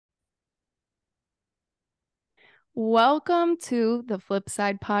Welcome to the Flip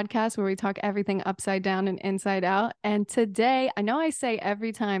Side podcast, where we talk everything upside down and inside out. And today, I know I say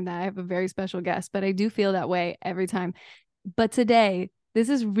every time that I have a very special guest, but I do feel that way every time. But today, this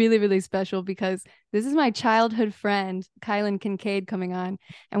is really, really special because this is my childhood friend, Kylan Kincaid, coming on.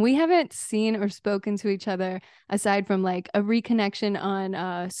 And we haven't seen or spoken to each other aside from like a reconnection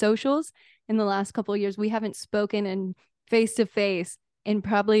on socials in the last couple of years. We haven't spoken in face to face in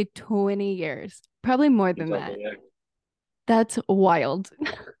probably 20 years, probably more than that. Yeah. That's wild.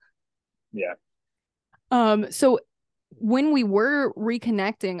 Yeah. So when we were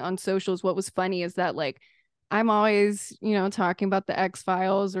reconnecting on socials, what was funny is that like I'm always, talking about the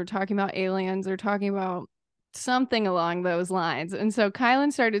X-Files or talking about aliens or talking about something along those lines. And so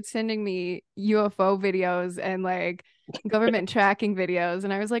Kylan started sending me UFO videos and like government tracking videos.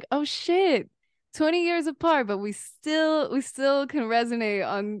 And I was like, oh shit, 20 years apart, but we still can resonate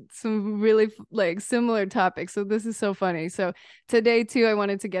on some really like similar topics. So this is so funny. So today too, I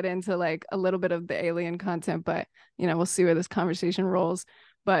wanted to get into like a little bit of the alien content, but we'll see where this conversation rolls.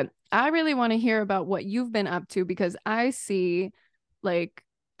 But I really want to hear about what you've been up to because I see like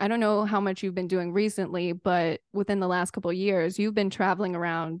I don't know how much you've been doing recently, but within the last couple of years, you've been traveling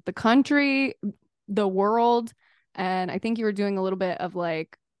around the country, the world, and I think you were doing a little bit of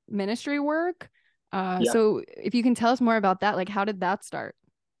like ministry work. Yeah. So if you can tell us more about that, like how did that start?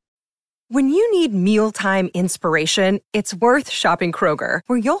 When you need mealtime inspiration, it's worth shopping Kroger,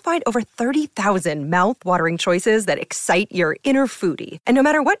 where you'll find over 30,000 mouthwatering choices that excite your inner foodie. And no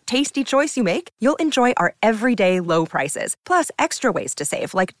matter what tasty choice you make, you'll enjoy our everyday low prices, plus extra ways to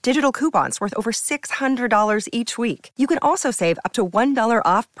save, like digital coupons worth over $600 each week. You can also save up to $1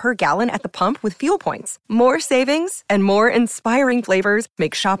 off per gallon at the pump with fuel points. More savings and more inspiring flavors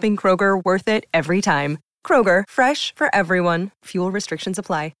make shopping Kroger worth it every time. Kroger, fresh for everyone. Fuel restrictions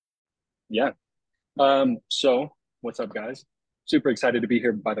apply. Yeah. So what's up, guys? Super excited to be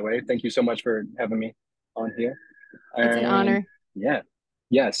here, by the way. Thank you so much for having me on here. It's an And honor. yeah,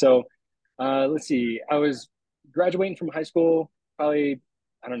 yeah. So let's see. I was graduating from high school, probably,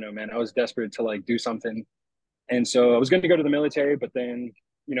 I don't know, man. I was desperate to like do something. And so I was going to go to the military, but then,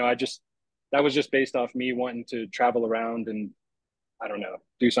 that was just based off me wanting to travel around and I don't know,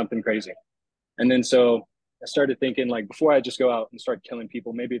 do something crazy. And then so I started thinking like before I just go out and start killing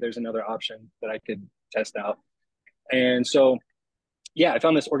people, maybe there's another option that I could test out. And so yeah, I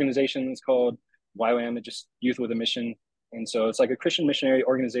found this organization. It's called YWAM, it just Youth with a Mission. And so it's like a Christian missionary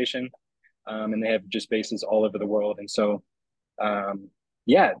organization, and they have just bases all over the world. And so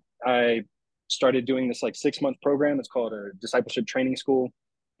yeah, I started doing this like 6 month program. It's called a discipleship training school.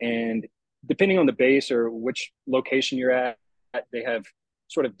 And depending on the base or which location you're at, they have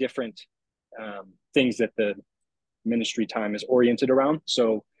sort of different things that the ministry time is oriented around.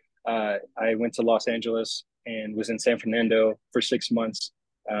 So I went to Los Angeles and was in San Fernando for 6 months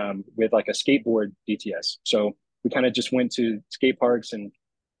with like a skateboard DTS. So we kind of just went to skate parks and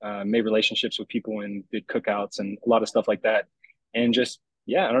made relationships with people and did cookouts and a lot of stuff like that. And just,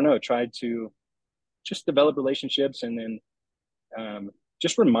 yeah, I don't know, tried to just develop relationships and then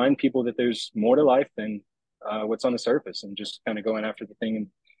just remind people that there's more to life than what's on the surface and just kind of going after the thing and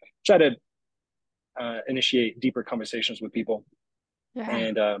try to initiate deeper conversations with people Yeah.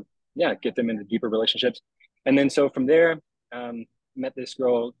 and yeah, get them into deeper relationships. And then so from there, met this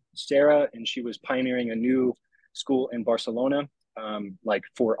girl, Sarah, and she was pioneering a new school in Barcelona, like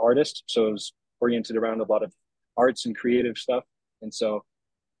for artists. So it was oriented around a lot of arts and creative stuff. And so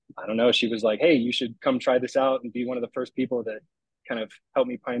I don't know, she was like, hey, you should come try this out and be one of the first people that kind of helped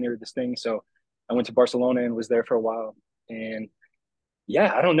me pioneer this thing. So I went to Barcelona and was there for a while. And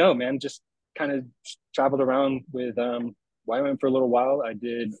yeah, I don't know, man, just kind of traveled around with YWAM for a little while. I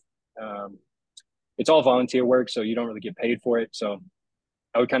did, um, it's all volunteer work, so you don't really get paid for it. So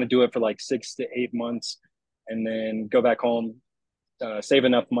I would kind of do it for like 6 to 8 months and then go back home, save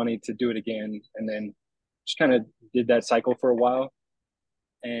enough money to do it again. And then just kind of did that cycle for a while.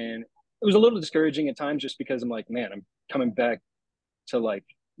 And it was a little discouraging at times just because I'm like, man, I'm coming back to like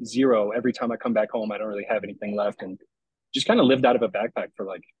zero. Every time I come back home, I don't really have anything left. And just kind of lived out of a backpack for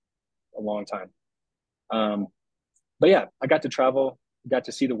like a long time. Um, but yeah, I got to travel, got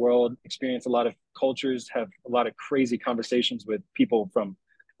to see the world, experience a lot of cultures, have a lot of crazy conversations with people from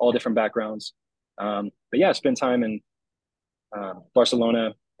all different backgrounds. But yeah, spend time in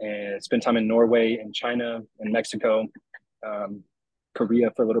Barcelona and spend time in Norway and China and Mexico, um,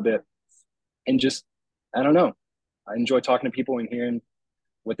 Korea for a little bit. And just, I don't know, I enjoy talking to people and hearing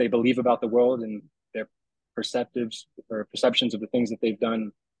what they believe about the world and their perceptives or perceptions of the things that they've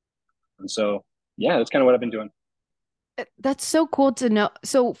done. And so, yeah, that's kind of what I've been doing. That's so cool to know.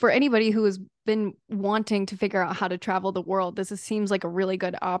 So for anybody who has been wanting to figure out how to travel the world, seems like a really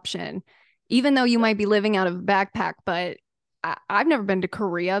good option, even though you Yeah. might be living out of a backpack. But I've never been to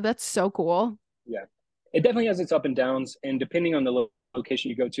Korea. That's so cool. Yeah. It definitely has its up and downs. And depending on the location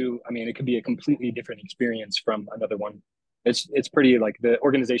you go to, I mean, it could be a completely different experience from another one. It's pretty like the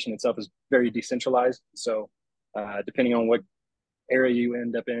organization itself is very decentralized. So depending on what area you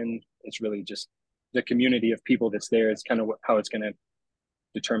end up in, it's really just the community of people that's there. It's kind of how it's going to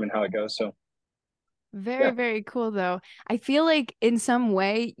determine how it goes. So Very, yeah, very cool though. I feel like in some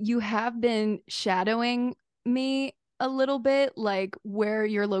way you have been shadowing me a little bit, like where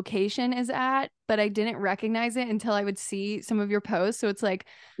your location is at, but I didn't recognize it until I would see some of your posts. So it's like,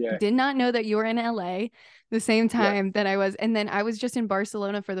 yeah, did not know that you were in LA the same yeah, time that I was. And then I was just in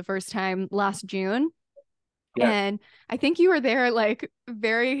Barcelona for the first time last June. yeah. And I think you were there like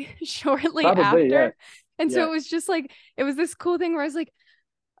very shortly Probably, yeah, after. And so yeah, it was just like, it was this cool thing where I was like,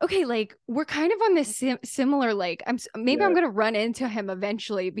 okay, like we're kind of on this similar, like maybe I'm yeah, gonna run into him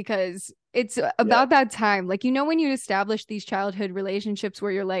eventually because it's yeah, about that time. Like, when you establish these childhood relationships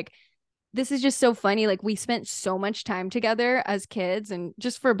where you're like, this is just so funny. Like we spent so much time together as kids, and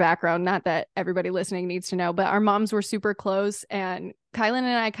just for background, not that everybody listening needs to know, but our moms were super close, and Kylan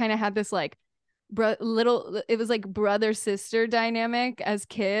and I kind of had this like it was like brother sister dynamic as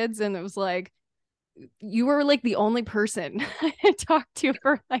kids, and it was like you were like the only person I talked to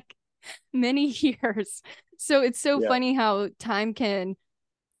for like many years. So it's so yeah. funny how time can,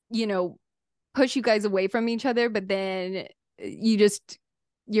 you know, push you guys away from each other, but then you just,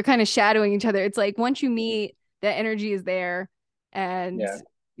 you're kind of shadowing each other. It's like once you Mhm. meet, that energy is there. And Yeah.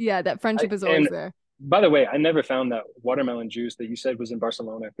 yeah, that friendship is always And there. by the way, I never found that watermelon juice that you said was in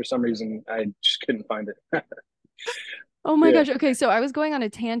Barcelona. For some reason, I just couldn't find it. Oh my Yeah, gosh. Okay. So I was going on a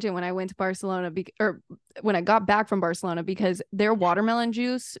tangent when I went to Barcelona or when I got back from Barcelona because their watermelon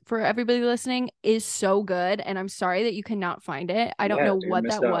juice, for everybody listening, is so good. And I'm sorry that you cannot find it. I don't yeah, know dude, what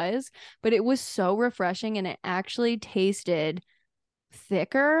missed that out. was, but it was so refreshing and it actually tasted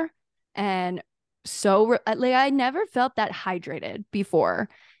thicker and like I never felt that hydrated before.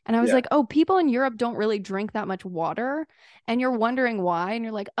 And I was Yeah, like, oh, people in Europe don't really drink that much water. And you're wondering why. And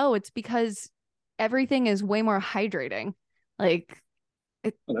you're like, oh, it's because everything is way more hydrating. Like,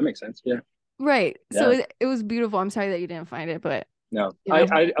 it, well, that makes sense. Yeah, right. So yeah. it was beautiful. I'm sorry that you didn't find it, but No, you know,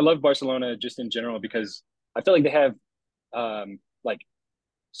 I love Barcelona just in general because I feel like they have like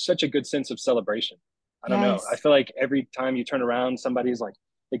such a good sense of celebration. I don't know. I yes. feel like every time you turn around, somebody's like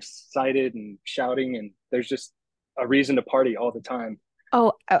excited and shouting, and there's just a reason to party all the time.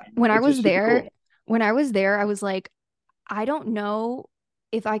 Oh, It's just super cool. when I was there, I was like, I don't know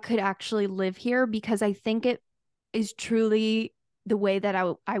if I could actually live here because I think it is truly the way that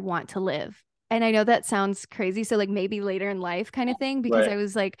I want to live. And I know that sounds crazy. So, like, maybe later in life kind of thing, because Right. I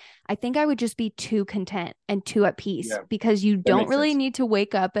was like, I think I would just be too content and too at peace Yeah, because you that don't makes really sense. need to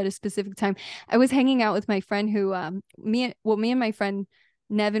wake up at a specific time. I was hanging out with my friend who, me and my friend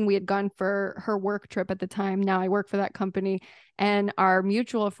Nevin, we had gone for her work trip at the time. Now I work for that company, and our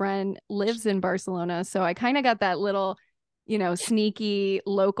mutual friend lives in Barcelona. So I kind of got that little, sneaky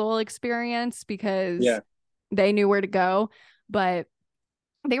local experience because Yeah. they knew where to go. But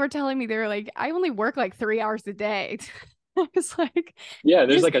they were telling me, they were like, I only work like 3 hours a day. I was like, Yeah,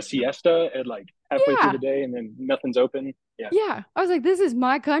 there's this, like a siesta at like halfway through yeah, the day and then nothing's open. Yeah. yeah. I was like, this is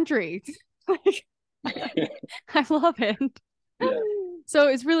my country. Like, I love it. Yeah. So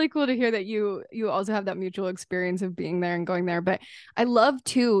it's really cool to hear that you also have that mutual experience of being there and going there. But I love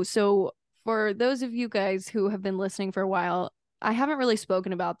too. So for those of you guys who have been listening for a while, I haven't really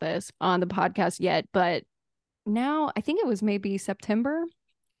spoken about this on the podcast yet, but now I think it was maybe September.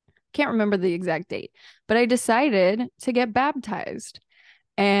 Can't remember the exact date, but I decided to get baptized.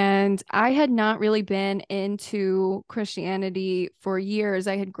 And I had not really been into Christianity for years.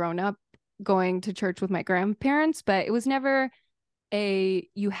 I had grown up going to church with my grandparents, but it was never a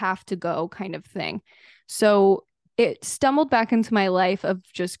you have to go kind of thing. So it stumbled back into my life of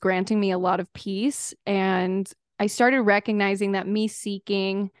just granting me a lot of peace. And I started recognizing that me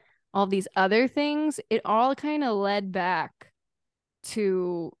seeking all these other things, it all kind of led back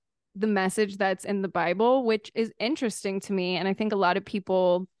to the message that's in the Bible, which is interesting to me. And I think a lot of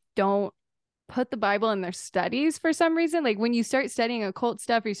people don't put the Bible in their studies for some reason. Like when you start studying occult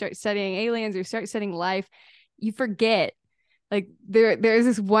stuff, or you start studying aliens, or you start studying life, you forget. Like there's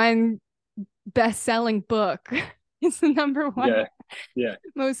this one best-selling book. It's the number one Yeah. Yeah.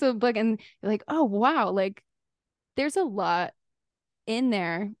 most of the book. And you're like, oh wow, like there's a lot in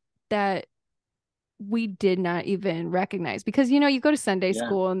there that we did not even recognize because you go to Sunday Yeah.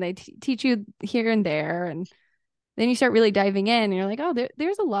 school and they teach you here and there and then you start really diving in and you're like, oh,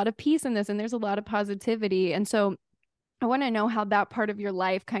 there's a lot of peace in this and there's a lot of positivity. And so I want to know how that part of your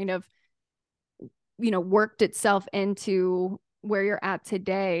life kind of, worked itself into where you're at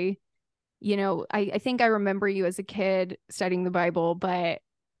today. I think I remember you as a kid studying the Bible, but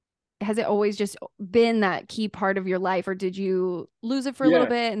has it always just been that key part of your life, or did you lose it for a little Yeah.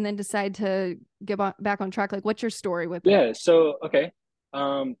 bit and then decide to back on track? Like, what's your story with it? Yeah. So, okay.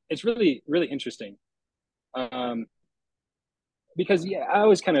 It's really, really interesting. Um, because yeah, I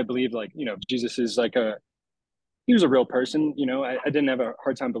always kind of believed like, Jesus is like he was a real person, I didn't have a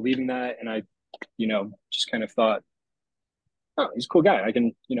hard time believing that. And I, just kind of thought, oh, he's a cool guy. I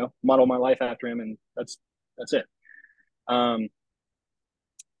can, model my life after him, and that's it. Um,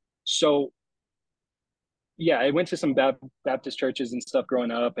 so yeah, I went to some Baptist churches and stuff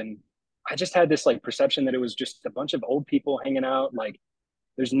growing up, and I just had this like perception that it was just a bunch of old people hanging out. Like,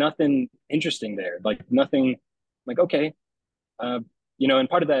 there's nothing interesting there. Like nothing. Like, okay, uh, and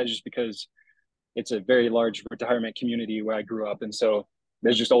part of that is just because it's a very large retirement community where I grew up, and so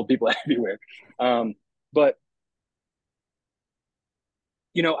there's just old people everywhere. But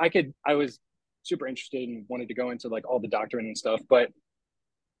I was super interested and wanted to go into like all the doctrine and stuff, but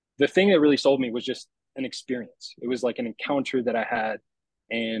the thing that really sold me was just an experience. It was like an encounter that I had,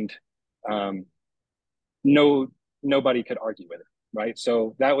 and um, no nobody could argue with it, right?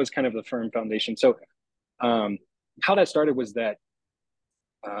 So that was kind of the firm foundation. So um, how that started was that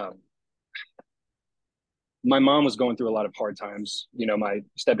um, my mom was going through a lot of hard times. My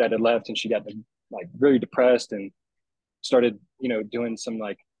stepdad had left, and she got like really depressed and started, doing some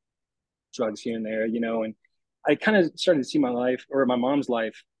like drugs here and there, and I kind of started to see my life, or my mom's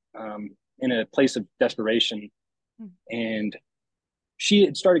life, in a place of desperation. And she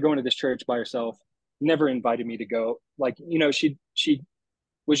had started going to this church by herself, never invited me to go. Like, she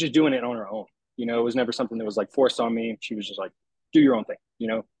was just doing it on her own. It was never something that was like forced on me. She was just like, do your own thing.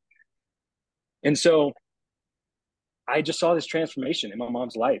 And so I just saw this transformation in my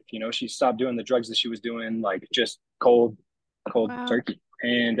mom's life. She stopped doing the drugs that she was doing, like just cold Wow. turkey.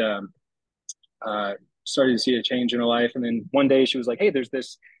 And uh, started to see a change in her life. And then one day she was like, hey, there's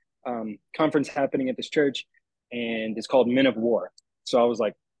this conference happening at this church, and it's called Men of War. So I was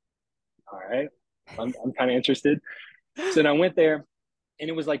like, all right, I'm kind of interested. So then I went there, and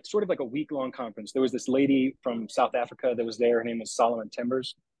it was like sort of like a week-long conference. There was this lady from South Africa that was there. Her name was Solomon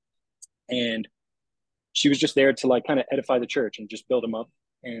Timbers. And she was just there to like kind of edify the church and just build them up.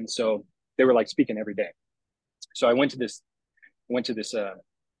 And so they were like speaking every day. So I went to this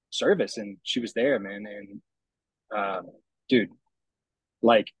service, and she was there, man. And dude,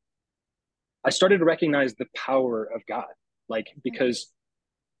 like I started to recognize the power of God, like because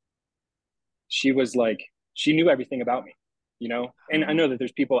she was like she knew everything about me, And I know that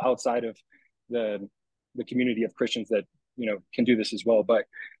there's people outside of the the community of Christians that can do this as well, but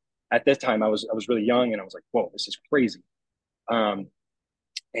at this time I was really young, and I was like, whoa, this is crazy. Um,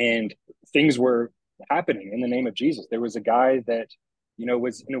 and things were happening in the name of Jesus. There was a guy that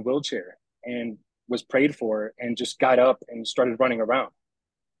was in a wheelchair and was prayed for and just got up and started running around.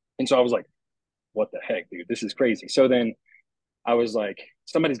 And so I was like, what the heck, dude, this is crazy. So then I was like,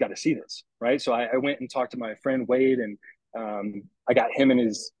 somebody's got to see this, right? So I went and talked to my friend Wade, and I got him and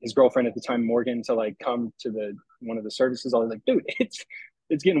his girlfriend at the time, Morgan, to like come to the one of the services. I was like, dude,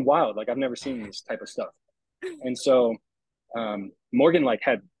 it's getting wild. Like, I've never seen this type of stuff. And so Morgan like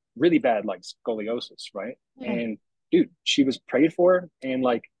had really bad like scoliosis, right? Yeah. And dude, she was prayed for, and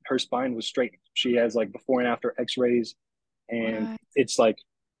like her spine was straightened. She has like before and after X-rays, and What? it's like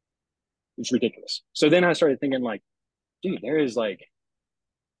it's ridiculous. So then I started thinking like, dude, there's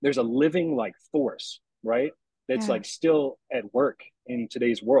a living like force, right? That's Yeah. like still at work in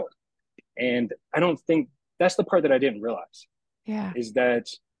today's world. And I don't think that's the part that I didn't realize, Yeah. is that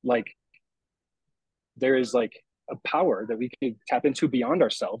like there is like a power that we could tap into beyond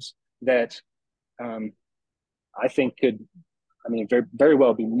ourselves that um, I think could, I mean, very, very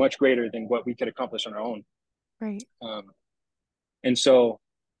well be much greater than what we could accomplish on our own. Right. And so,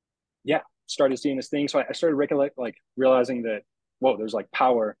 yeah, started seeing this thing. So I started like realizing that, whoa, there's like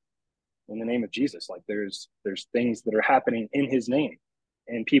power in the name of Jesus. Like there's things that are happening in his name,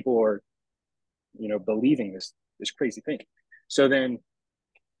 and people are, believing this crazy thing. So then,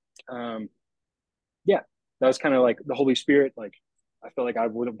 um, yeah, that was kind of like the Holy Spirit. Like I felt like I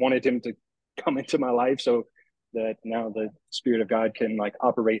would have wanted him to come into my life so that now the Spirit of God can like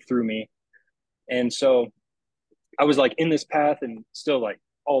operate through me. And so I was like in this path and still like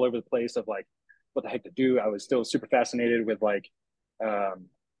all over the place of like what the heck to do. I was still super fascinated with um,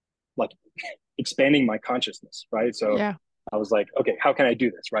 like expanding my consciousness, right? So Yeah. I was like, okay, how can I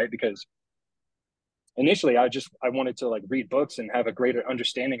do this, right? Because initially I wanted to like read books and have a greater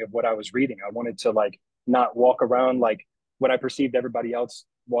understanding of what I was reading. I wanted to like not walk around like what I perceived everybody else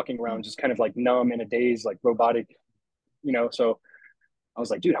walking around, just kind of like numb in a daze, like robotic, So I was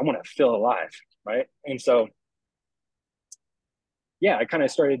like, dude, I want to feel alive, right? And so yeah, I kind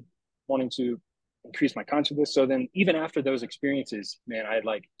of started wanting to increase my consciousness. So then even after those experiences, man, I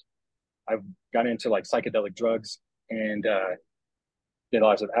got into like psychedelic drugs and did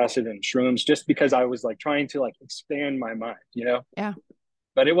lots of acid and shrooms just because I was like trying to like expand my mind. Yeah.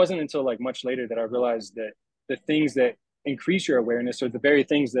 But it wasn't until like much later that I realized that the things that increase your awareness are the very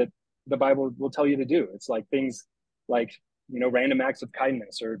things that the Bible will tell you to do. It's like things like, random acts of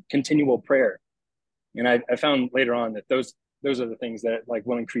kindness or continual prayer. And I found later on that those are the things that like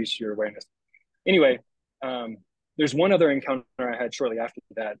will increase your awareness. Anyway, there's one other encounter I had shortly after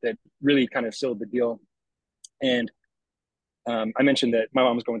that really kind of sealed the deal. And I mentioned that my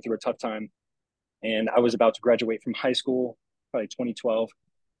mom was going through a tough time, and I was about to graduate from high school, probably 2012.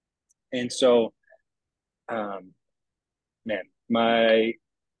 And so, um, man, I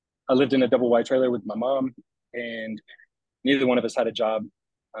lived in a double wide trailer with my mom, and neither one of us had a job.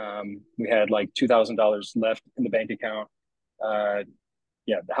 We had like $2,000 left in the bank account. Uh,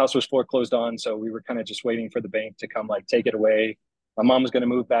 yeah, the house was foreclosed on, so we were kind of just waiting for the bank to come like take it away. My mom was going to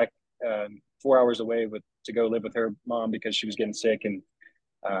move back 4 hours away to go live with her mom because she was getting sick, and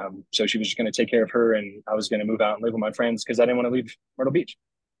so she was just going to take care of her, and I was going to move out and live with my friends because I didn't want to leave Myrtle Beach.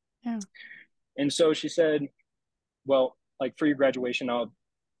 Yeah. And so she said, "Well, like for your graduation, I'll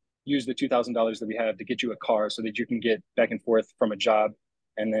use the $2,000 that we have to get you a car so that you can get back and forth from a job,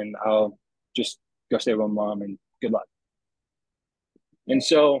 and then I'll just go stay with my mom and good luck." And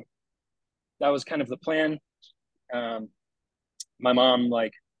so that was kind of the plan. Um, my mom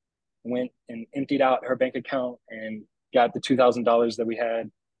like went and emptied out her bank account and got the $2,000 that we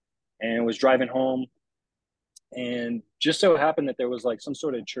had and was driving home. And just so happened that there was like some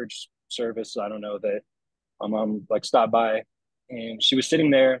sort of church service, I don't know, that my mom like stopped by, and she was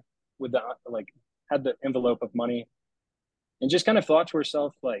sitting there with the like had the envelope of money and just kind of thought to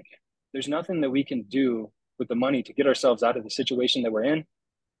herself like, there's nothing that we can do with the money to get ourselves out of the situation that we're in,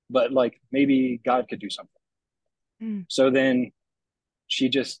 but like maybe God could do something. Mm. So then she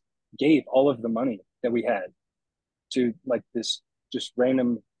just gave all of the money that we had to like this just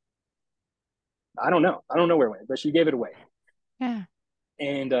random, I don't know where it went, but she gave it away. Yeah.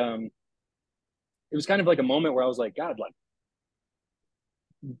 And it was kind of like a moment where I was like, God, like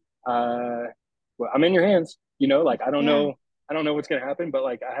well, I'm in your hands, like Yeah. I don't know what's gonna happen, but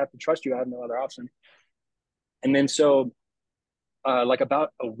like I have to trust you. I have no other option. And then so like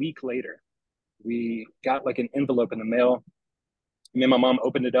about a week later, we got like an envelope in the mail. And then my mom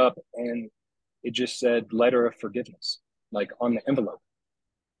opened it up, and it just said letter of forgiveness, like on the envelope.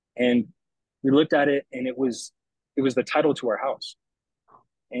 And we looked at it, and it was the title to our house.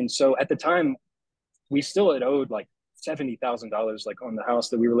 And so at the time, we still had owed like $70,000 like on the house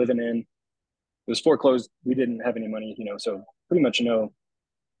that we were living in. It was foreclosed. We didn't have any money, so pretty much no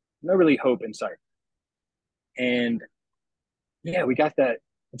really hope in sight. And yeah, we got that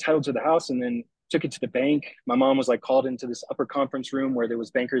entitled to the house and then took it to the bank. My mom was like called into this upper conference room where there was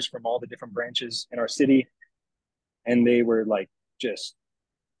bankers from all the different branches in our city. And they were like, just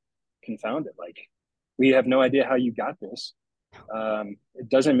confounded. Like, we have no idea how you got this. It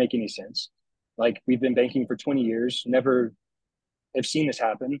doesn't make any sense. Like, we've been banking for 20 years, never have seen this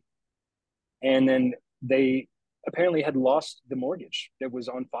happen. And then they apparently had lost the mortgage that was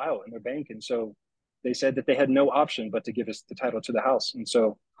on file in their bank. And so they said that they had no option but to give us the title to the house. And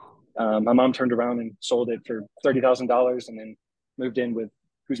so my mom turned around and sold it for $30,000 and then moved in with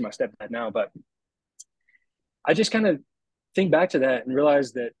who's my stepdad now. But I just kind of think back to that and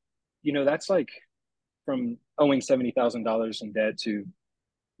realize that, that's like from owing $70,000 in debt to,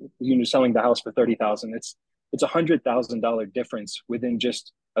 selling the house for 30,000. It's $100,000 difference within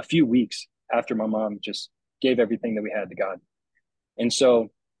just a few weeks after my mom just gave everything that we had to God. And so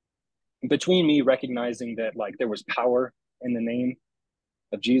between me recognizing that like there was power in the name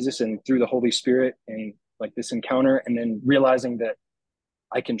of Jesus and through the Holy Spirit and like this encounter, and then realizing that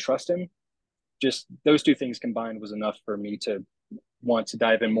I can trust him, just those two things combined was enough for me to want to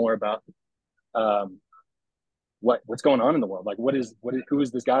dive in more about what's going on in the world. Like who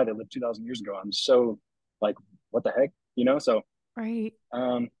is this guy that lived 2,000 years ago? I'm so like, what the heck, So Right.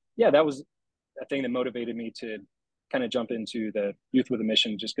 Yeah, that was a thing that motivated me to kind of jump into the youth with a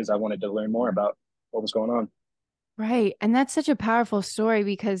mission, just because I wanted to learn more about what was going on. Right. And that's such a powerful story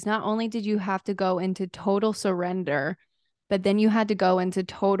because not only did you have to go into total surrender, but then you had to go into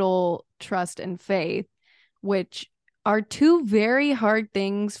total trust and faith, which are two very hard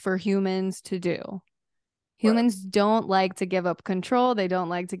things for humans to do. Right. Humans don't like to give up control. They don't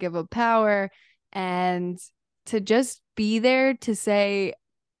like to give up power. And to just be there to say,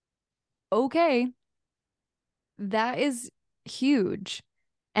 okay, that is huge.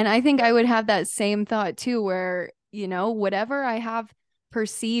 And I think I Right. would have that same thought too, where, whatever I have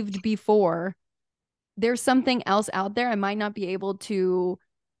perceived before, there's something else out there. I might not be able to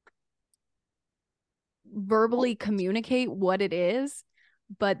verbally communicate what it is,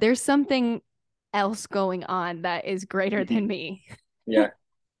 but there's something else going on that is greater Mhm. than me. Yeah.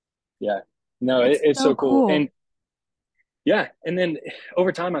 Yeah. No, It's it's so so cool. cool. And yeah, and then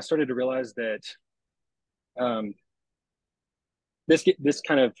over time I started to realize that um this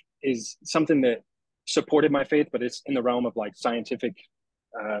kind of is something that supported my faith, but it's in the realm of like scientific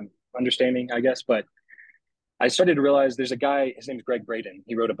understanding, I guess. But I started to realize there's a guy, his name is Greg Braden.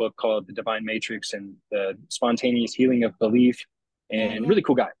 He wrote a book called The Divine Matrix and the Spontaneous Healing of Belief, Yeah, and yeah. really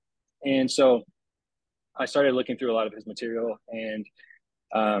cool guy. And so I started looking through a lot of his material. And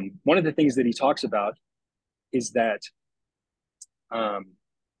one of the things that he talks about is that um,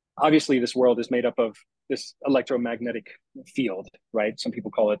 obviously this world is made up of this electromagnetic field, right? Some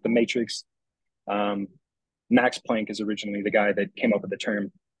people call it the matrix. Um, Max Planck is originally the guy that came up with the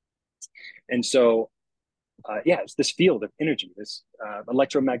term. And so, yeah, it's this field of energy, this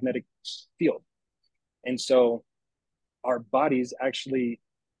electromagnetic field. And so our bodies actually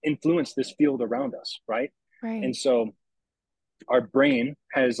influence this field around us, right? And Right. so our brain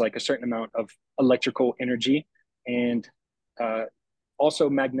has like a certain amount of electrical energy and uh, also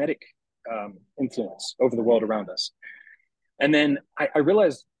magnetic influence over the world around us. And then I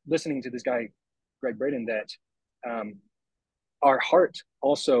realized listening to this guy, Greg Braden, that um, our heart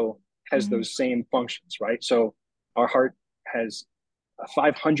also has Mm-hmm. those same functions, right? So our heart has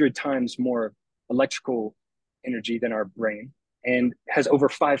 500 times more electrical energy than our brain and has over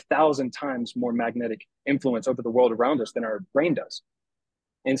 5,000 times more magnetic influence over the world around us than our brain does.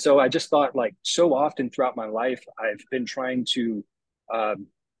 And so I just thought, like, so often throughout my life, I've been trying to um,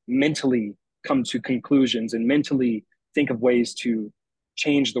 mentally come to conclusions and mentally think of ways to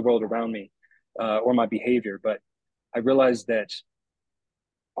change the world around me or my behavior. But I realized that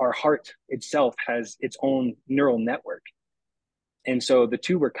our heart itself has its own neural network. And so the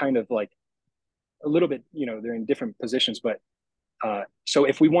two were kind of like a little bit, they're in different positions. But so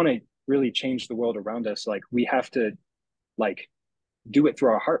if we want to really change the world around us, like we have to like do it through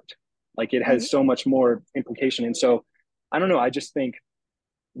our heart. Like it has Right. so much more implication. And so I don't know, I just think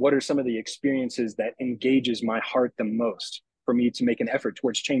what are some of the experiences that engages my heart the most for me to make an effort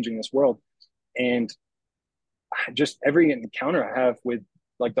towards changing this world? And just every encounter I have with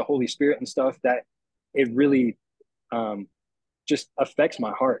like the Holy Spirit and stuff, that it really um, just affects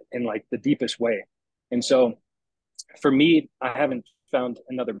my heart in like the deepest way. And so for me, I haven't found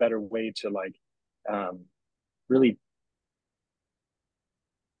another better way to like really,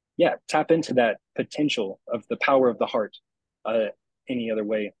 yeah, tap into that potential of the power of the heart uh, any other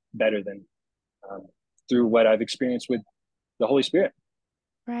way better than um, through what I've experienced with the Holy Spirit.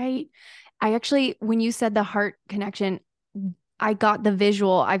 Right. I actually, when you said the heart connection, I got the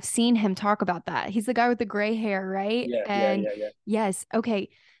visual. I've seen him talk about that. He's the guy with the gray hair, right? Yeah, yeah, And yeah, yeah. yes, okay.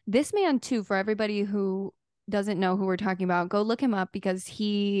 This man, too, for everybody who doesn't know who we're talking about, go look him up because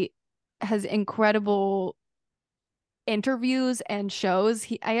he has incredible interviews and shows.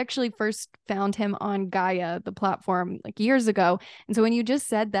 I actually first found him on Gaia, the platform, like years ago. And so when you just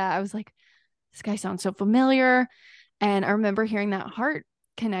said that, I was like, this guy sounds so familiar. And I remember hearing that heart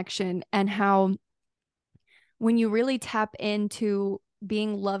connection and how when you really tap into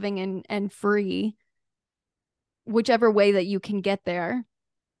being loving and free, whichever way that you can get there,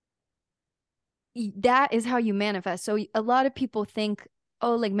 that is how you manifest. So a lot of people think,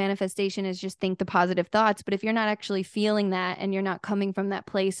 oh, like manifestation is just think the positive thoughts. But if you're not actually feeling that and you're not coming from that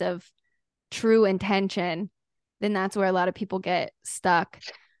place of true intention, then that's where a lot of people get stuck.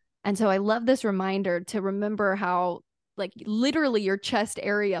 And so I love this reminder to remember how like literally your chest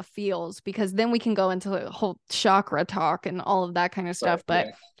area feels, because then we can go into a whole chakra talk and all of that kind of Right. stuff. But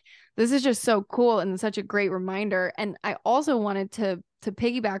Yeah. this is just so cool and such a great reminder. And I also wanted to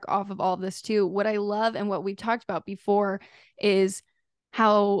piggyback off of all of this too. What I love and what we talked about before is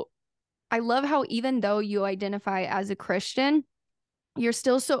how I love how even though you identify as a Christian, you're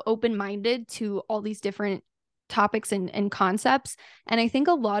still so open-minded to all these different topics and concepts. And I think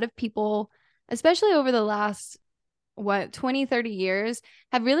a lot of people, especially over the last 20, 30 years,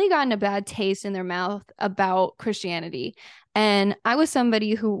 have really gotten a bad taste in their mouth about Christianity. And I was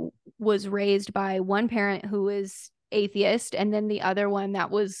somebody who was raised by one parent who was atheist, and then the other one that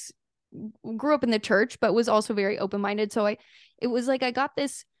was grew up in the church but was also very open-minded. So it was like I got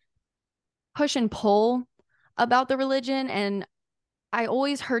this push and pull about the religion, and I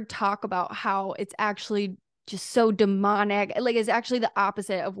always heard talk about how it's actually just so demonic. Like it's actually the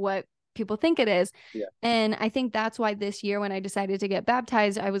opposite of what people think it is. Yeah. And I think that's why this year when I decided to get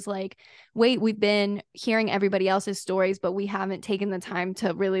baptized, I was like, wait, we've been hearing everybody else's stories, but we haven't taken the time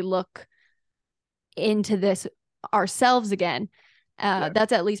to really look into this ourselves again.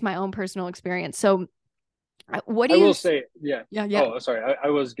 That's at least my own personal experience. So what do I you will say, yeah. yeah. Oh, sorry. I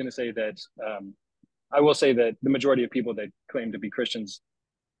was going to say that I will say that the majority of people that claim to be Christians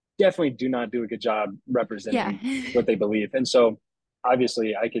definitely do not do a good job Yeah. representing what they believe. And so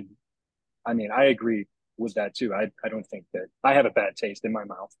obviously I mean, I agree with that too. I don't think that I have a bad taste in my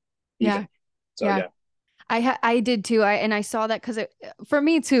mouth Yeah. even. So Yeah. yeah. I did too. And I saw that because for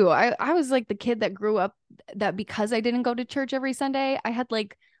me too, I was like the kid that grew up that because I didn't go to church every Sunday, I had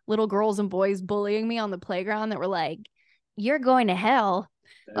like little girls and boys bullying me on the playground that were like, "You're going to hell."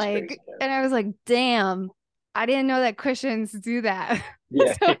 That's Like, crazy. Yeah. and I was like, "Damn, I didn't know that Christians do that."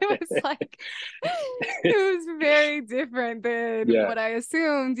 Yeah. So it was like, it was very different than Yeah. what I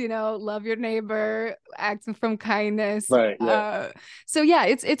assumed, love your neighbor, act from kindness. Right. Yeah. So yeah,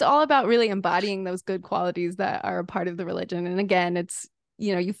 it's all about really embodying those good qualities that are a part of the religion. And again, it's,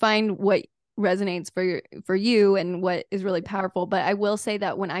 you find what resonates for you and what is really powerful. But I will say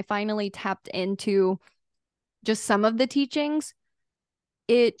that when I finally tapped into just some of the teachings,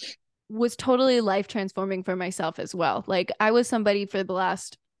 it was totally life transforming for myself as well. Like I was somebody for the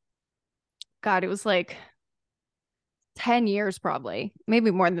last, God, it was like 10 years, probably,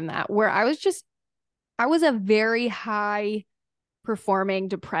 maybe more than that, where I was a very high performing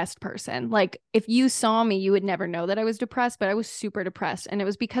depressed person. Like if you saw me, you would never know that I was depressed, but I was super depressed. And it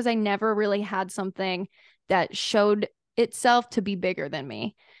was because I never really had something that showed itself to be bigger than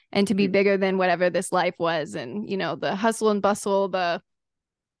me and to be bigger than whatever this life was. And, the hustle and bustle,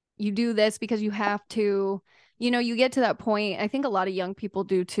 you do this because you have to, you get to that point. I think a lot of young people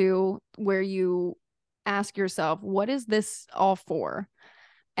do too, where you ask yourself, what is this all for?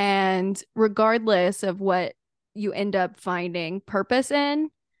 And regardless of what you end up finding purpose in,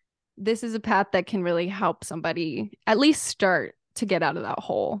 this is a path that can really help somebody at least start to get out of that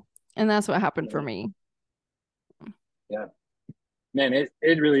hole. And that's what happened for me. Yeah. Man, it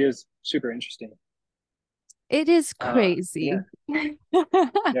really is super interesting. It is Yeah. crazy.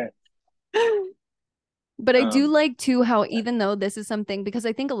 Yeah. But I do Um, like too how yeah. even though this is something, because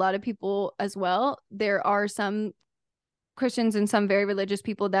I think a lot of people as well, there are some Christians and some very religious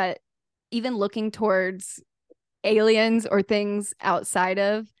people that even looking towards aliens or things outside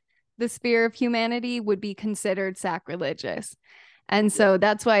of the sphere of humanity would be considered sacrilegious. And Yeah. so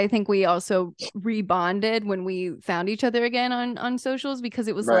that's why I think we also rebonded when we found each other again on socials, because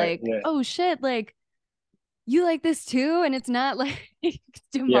it was Right. like, Yeah. oh shit, like you like this too, and it's not like Yeah.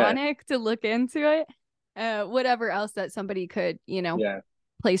 demonic to look into it. Whatever else that somebody could, Yeah.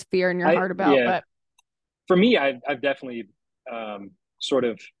 place fear in your I heart about. yeah. But For me, I've definitely sort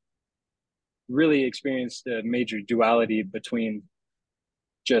of really experienced a major duality between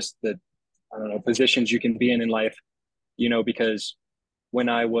just the I don't know positions you can be in life, because when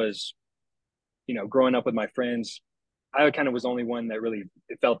I was, growing up with my friends, I kind of was the only one that really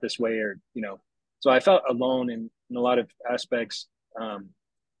felt this way, or so I felt alone in a lot of aspects, um,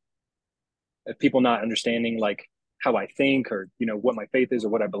 of people not understanding like how I think, or what my faith is or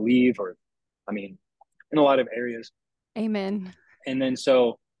what I believe, or I mean, in a lot of areas. amen. And then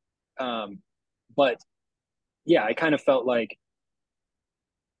so, um, but yeah, I kind of felt like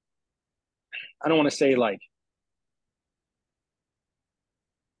I don't want to say like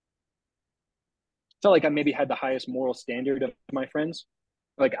felt like I maybe had the highest moral standard of my friends,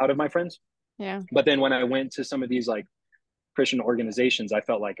 like out of my friends. Yeah. But then when I went to some of these like Christian organizations, I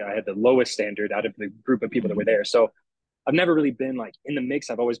felt like I had the lowest standard out of the group of people that were there. So I've never really been like in the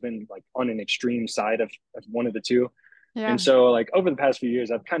mix. I've always been like on an extreme side of one of the two. And Yeah. so like over the past few years,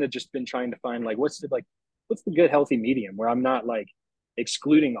 I've kind of just been trying to find like what's the good healthy medium where I'm not like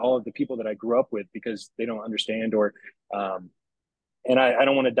excluding all of the people that I grew up with because they don't understand, or um and I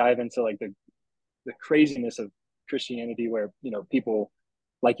don't want to dive into like the craziness of Christianity where, people,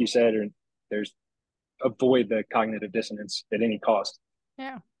 like you said, or there's avoid the cognitive dissonance at any cost.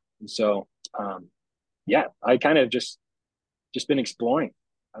 Yeah. And so, yeah, I kind of just been exploring.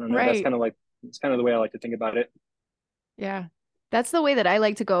 I don't know. Right. It's kind of the way I like to think about it. Yeah. That's the way that I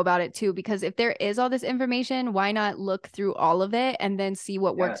like to go about it too, because if there is all this information, why not look through all of it and then see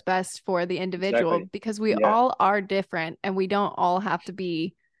what Yeah, works best for the individual? exactly. Because we Yeah, all are different and we don't all have to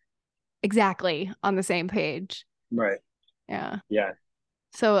be exactly on the same page. right. Yeah. Yeah,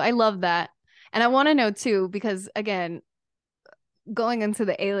 So I love that. And I want to know too, because again, going into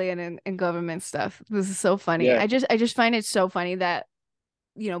the alien and government stuff, this is so funny. Yeah. I just find it so funny that,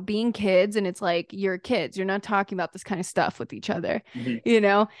 being kids, and it's like, you're kids, you're not talking about this kind of stuff with each other, Hmm.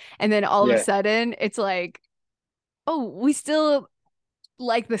 and then all of a Yeah. sudden it's like, oh, we still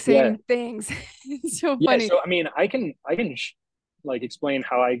like the Yeah. same things. It's so Yeah. funny. So I mean, I can like explain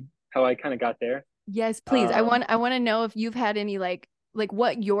how I kind of got there. Yes, please. I Um, want I want to know if you've had any like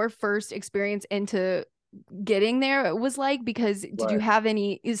what your first experience into getting there was like, because did you right. have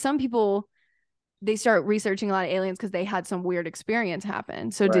any, is some people, they start researching a lot of aliens because they had some weird experience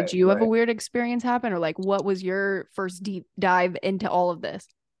happen. So did Right. you have a Right. weird experience happen, or like what was your first deep dive into all of this?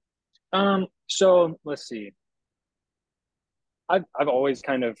 So let's see. I've always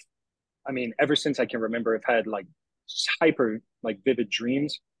kind of, I mean, ever since I can remember, I've had like hyper like vivid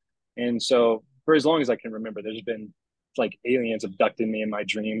dreams. And so for as long as I can remember, there's been like aliens abducting me in my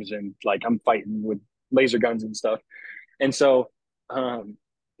dreams, and like I'm fighting with laser guns and stuff. And so um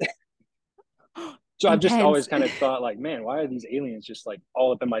so I've just Intense. always kind of thought like, man, why are these aliens just like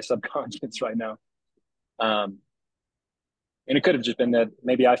all up in my subconscious right now? Um and it could have just been that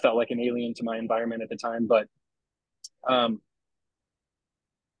maybe I felt like an alien to my environment at the time, but um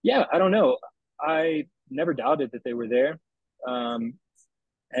yeah, I don't know. I never doubted that they were there. Um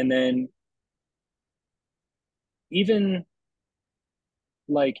and then even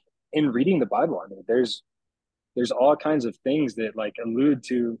like in reading the Bible, I mean, there's all kinds of things that like allude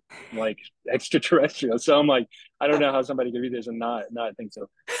to like extraterrestrial. So I'm like, I don't know how somebody could read this and not think so.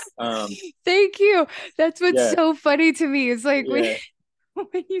 Um, Thank you. That's what's yeah, so funny to me. It's like when yeah,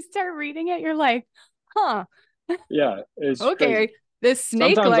 when you start reading it, you're like, huh, yeah. It's crazy. okay, this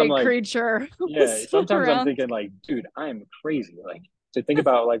Sometimes I'm snake-like like, creature yeah. was Sometimes I'm around. thinking like, dude, I'm crazy. Like to think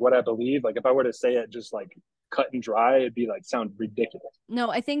about like what I believe. Like if I were to say it just like cut and dry, it'd be like sound ridiculous. No,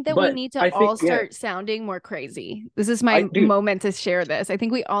 I think that we But need to I think, all yeah, start sounding more crazy. This is I my dude, moment to share this. I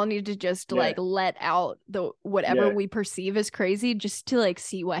think we all need to just yeah, like let out the whatever yeah. we perceive as crazy, just to like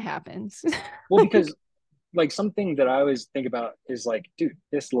see what happens. Well, because like something that I always think about is like, dude,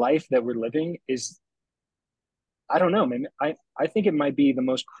 this life that we're living is, I don't know, man. I think it might be the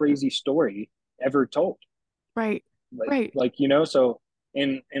most crazy story ever told. Right. Right. So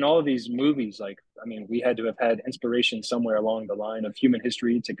in all of these movies, like, I mean, we had to have had inspiration somewhere along the line of human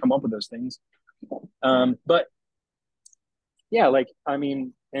history to come up with those things. But yeah, like, I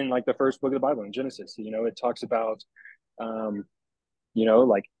mean, in like the first book of the Bible in Genesis, it talks about, um,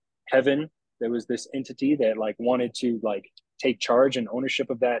 like heaven, there was this entity that like wanted to like take charge and ownership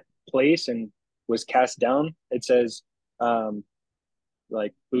of that place and was cast down. It says, um,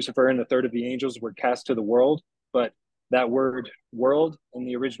 like Lucifer and a third of the angels were cast to the world, but that word world in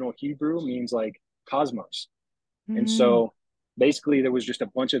the original Hebrew means like cosmos. And Mm. so basically there was just a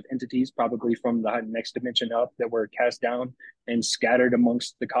bunch of entities probably from the next dimension up that were cast down and scattered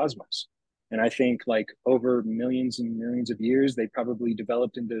amongst the cosmos. And I think like over millions and millions of years, they probably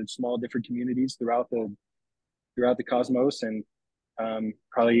developed into small different communities throughout the cosmos, and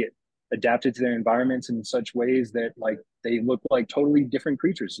probably adapted to their environments in such ways that like they look like totally different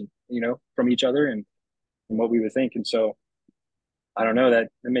creatures, from each other and what we would think. And so I don't know, that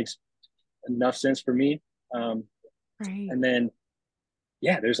makes enough sense for me. Um, Right. and then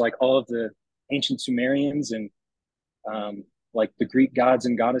yeah, there's like all of the ancient Sumerians and um, like the Greek gods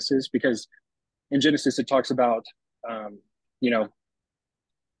and goddesses, because in Genesis it talks about um, you know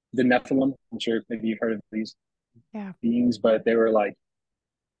the Nephilim. I'm sure maybe you've heard of these Yeah. beings, but they were like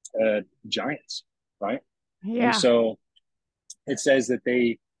giants, right? And Yeah. so it says that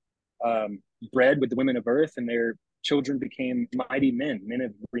they bred with the women of earth, and their children became mighty men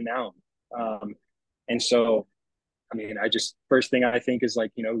of renown. Um, and so, I mean, I just first thing I think is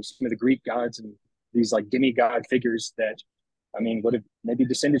like some of the Greek gods and these like demigod figures that, I mean, would have maybe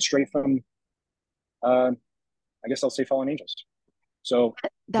descended straight from, uh, I guess I'll say fallen angels. So,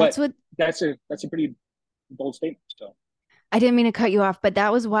 That's but what that's a pretty bold statement. So I didn't mean to cut you off, but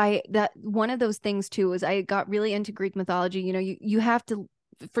that was why, that one of those things too was I got really into Greek mythology. You have to,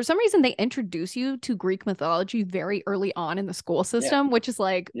 for some reason they introduce you to Greek mythology very early on in the school yeah, system, which is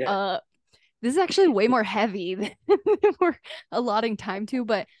like, yeah, this is actually way more heavy than we're allotting time to.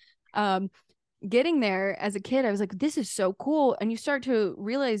 But um getting there as a kid, I was like, this is so cool. And you start to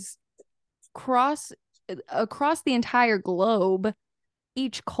realize cross across the entire globe,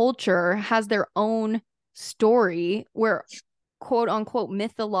 each culture has their own story where quote unquote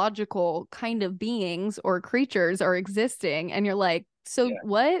mythological kind of beings or creatures are existing. And you're like, so yeah.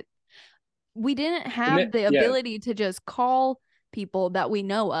 what? We didn't The have myth, the yeah, ability to just call people that we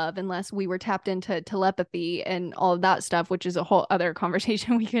know of unless we were tapped into telepathy and all of that stuff, which is a whole other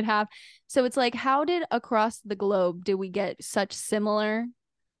conversation we could have. So it's like, how did across the globe do we get such similar Yeah.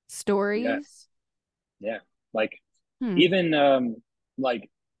 stories? Yeah. Like Hmm. even like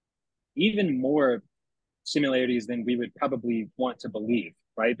even more similarities than we would probably want to believe,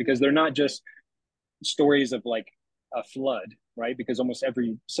 right? Because they're not just stories of like a flood, right? Because almost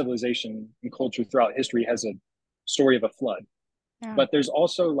every civilization and culture throughout history has a story of a flood. Yeah. But there's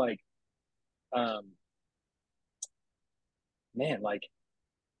also like um man, like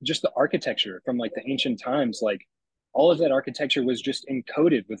just the architecture from like the ancient times, like all of that architecture was just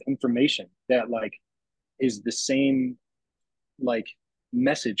encoded with information that like is the same like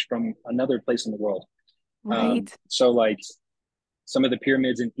message from another place in the world. Right. So like some of the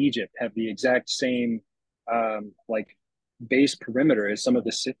pyramids in Egypt have the exact same like base perimeter as some of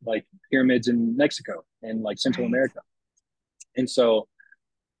the like pyramids in Mexico and like Central Right. America. And so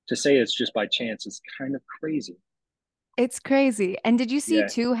to say it's just by chance is kind of crazy. It's crazy. And did you see Yeah.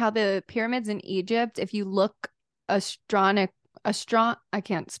 too how the pyramids in Egypt, if you look astronic, I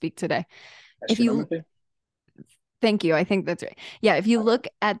can't speak today. If you, Astronomically? thank you, I think that's right. Yeah, if you look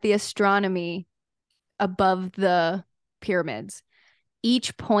at the astronomy above the pyramids,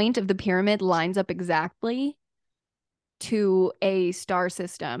 each point of the pyramid lines up exactly to a star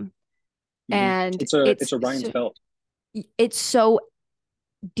system. Mm-hmm. And It's Orion's belt. it's so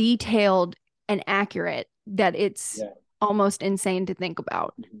detailed and accurate that it's Yeah. almost insane to think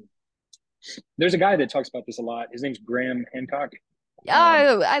about. Mm-hmm. There's a guy that talks about this a lot. His name's Graham Hancock.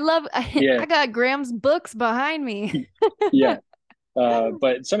 Oh, I love Yeah, I got Graham's books behind me. yeah.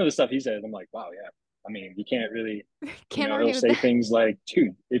 But some of the stuff he says, I'm like, wow, yeah. I mean, you can't really, Can't he'll argue with say that. things like,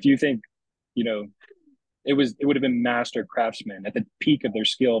 dude, if you think, you know, it would have been master craftsmen at the peak of their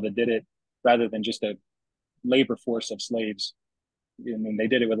skill that did it rather than just a labor force of slaves. I mean, they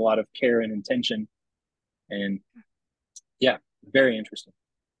did it with a lot of care and intention. And yeah, very interesting.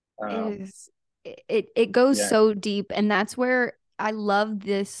 It Um, is it goes yeah. so deep, and that's where I love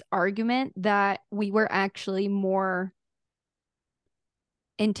this argument that we were actually more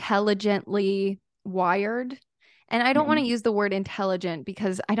intelligently wired. And I don't want Mm-hmm. to use the word intelligent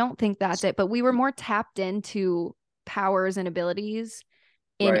because I don't think that's it, but we were more tapped into powers and abilities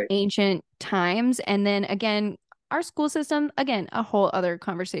in Right. ancient times. And then again, our school system, again, a whole other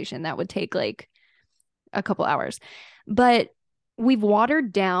conversation that would take like a couple hours. But we've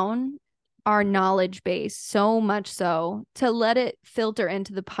watered down our knowledge base so much so to let it filter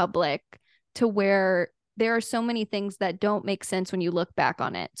into the public to where there are so many things that don't make sense when you look back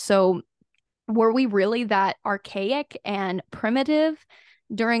on it. So, were we really that archaic and primitive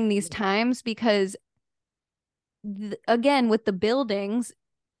during these times? Because, again, with the buildings,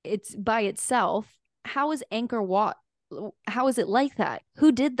 it's by itself. How is Angkor Wat? How is it like that?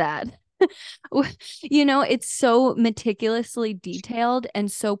 Who did that? It's so meticulously detailed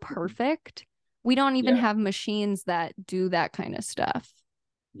and so perfect. We don't even Yeah. have machines that do that kind of stuff.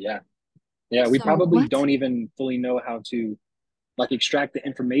 Yeah. Yeah. We So probably what? don't even fully know how to like extract the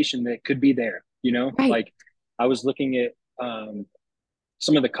information that could be there, Right. Like I was looking at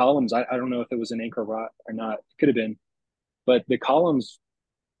some of the columns. I don't know if it was an Angkor Wat or not. It could have been, but the columns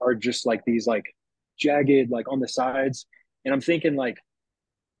are just like these like jagged, like on the sides. And I'm thinking like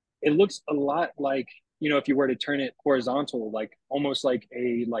it looks a lot like, if you were to turn it horizontal, like almost like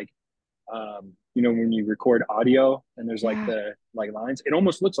a like when you record audio and there's like Yeah. the like lines, it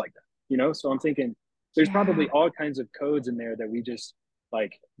almost looks like that. So I'm thinking there's Yeah. probably all kinds of codes in there that we just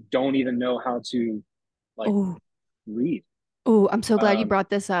like don't even know how to like Oh, read. oh, I'm so glad you um brought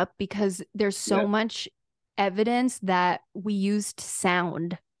this up because there's so yeah, much evidence that we used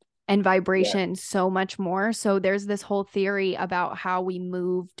sound and yeah, vibration so much more. So there's this whole theory about how we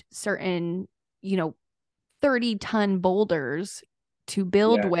moved certain, you know, 30-ton boulders to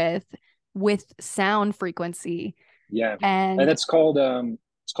build yeah, with sound frequency. yeah. And And that's called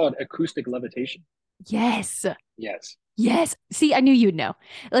it's called acoustic levitation. yes, Yes. yes. See, I knew you'd know.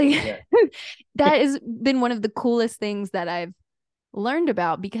 Like Yeah. that has been one of the coolest things that I've learned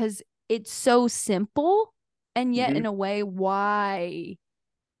about because it's so simple and yet Hmm. in a way, why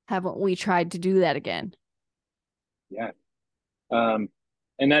haven't we tried to do that again? Yeah. um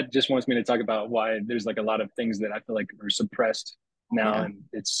and that just wants me to talk about why there's like a lot of things that I feel like are suppressed now, Yeah. and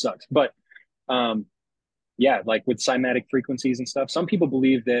it sucks. But um yeah, like with cymatic frequencies and stuff, some people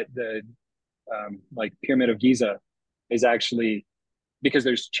believe that the like Pyramid of Giza is actually because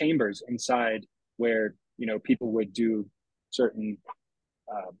there's chambers inside where people would do certain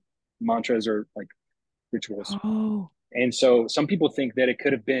uh, mantras or like rituals. Oh, And so some people think that it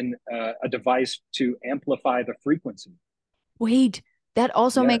could have been a device to amplify the frequency. Wait, that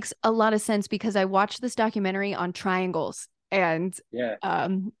also Yeah, makes a lot of sense because I watched this documentary on triangles yeah,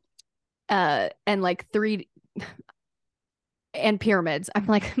 and like three and pyramids. I'm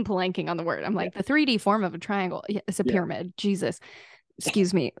like blanking on the word. I'm yeah, like the 3D form of a triangle. Yeah, it's a yeah. pyramid. Jesus.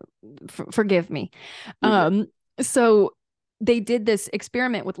 Excuse me. Forgive me. You're good. Um so they did this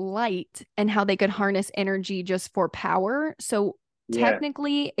experiment with light and how they could harness energy just for power. So Yeah,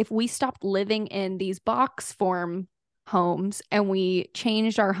 technically, if we stopped living in these box form homes and we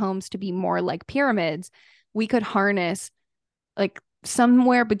changed our homes to be more like pyramids, we could harness like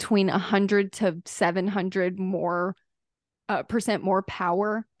somewhere between 100 to 700 more percent more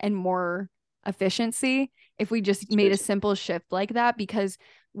power and more efficiency if we just it's made a crazy. simple shift like that, because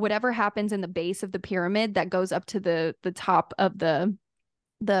whatever happens in the base of the pyramid that goes up to the top of the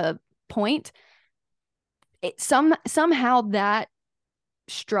point, somehow that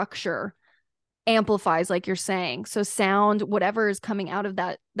structure amplifies, like you're saying. So sound, whatever is coming out of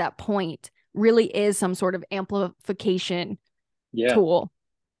that point, really is some sort of amplification Yeah, tool.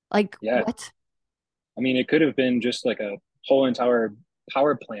 Like yeah. what? I mean, it could have been just like a whole entire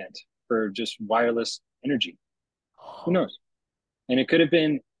power plant for just wireless energy. Who knows? And it could have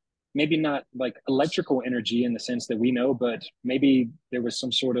been maybe not like electrical energy in the sense that we know, but maybe there was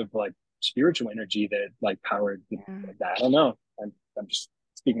some sort of like spiritual energy that like powered Yeah. that. I don't know. I'm just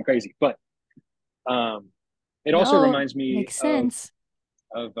speaking crazy, but um, it also No, reminds me makes sense.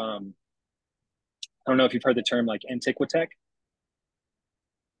 of I don't know if you've heard the term like antiquitech.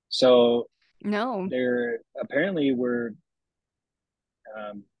 So No. there apparently were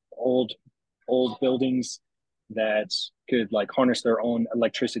um, old old buildings that could like harness their own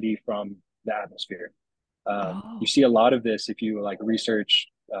electricity from the atmosphere. You Oh. see a lot of this if you like research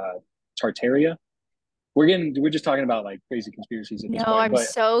Tartaria. We're just talking about like crazy conspiracies at No, this point, I'm but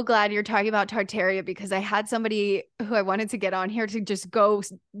so glad you're talking about Tartaria because I had somebody who I wanted to get on here to just go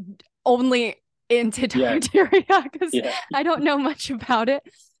only into yeah, Tartaria because yeah, I don't know much about it.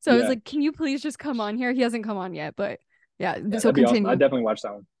 So I was yeah, like, can you please just come on here? He hasn't come on yet, but yeah. yeah, So that'd be awesome. I continue. definitely watch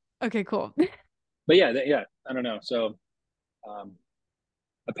that one. Okay, cool. But yeah, yeah, I don't know. So um,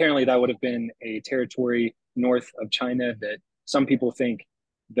 apparently that would have been a territory north of China that some people think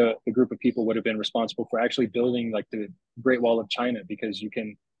the group of people would have been responsible for actually building like the Great Wall of China because you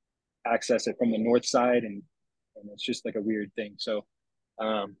can access it from the north side and it's just like a weird thing. So,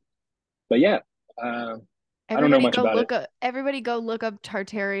 um, but yeah, uh, I don't know much about it. Everybody go look up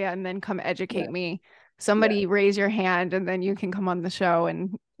Tartaria and then come educate Yeah, me. yeah, Somebody raise your hand and then you can come on the show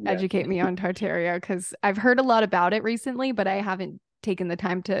and yeah. educate me on Tartaria because I've heard a lot about it recently, but I haven't taken the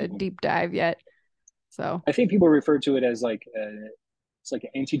time to Mhm. deep dive yet. So, I think people refer to it as like it's like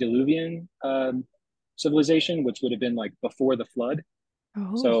an antediluvian civilization, which would have been like before the flood.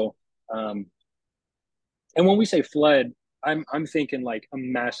 oh, So, um, and when we say flood, I'm thinking like a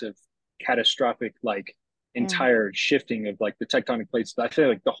massive, catastrophic, like yeah, entire shifting of like the tectonic plates. I feel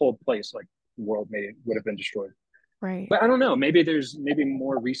like the whole place, like world, may would have been destroyed. right, But I don't know. Maybe there's maybe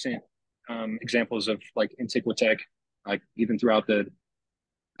more recent examples of like antiquitech, like even throughout the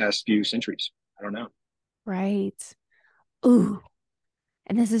past few centuries. I don't know. right. Ooh,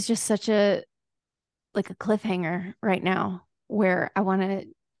 and this is just such a like a cliffhanger right now where I want to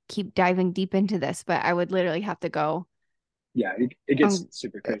keep diving deep into this, but I would literally have to go. Yeah, it gets Um,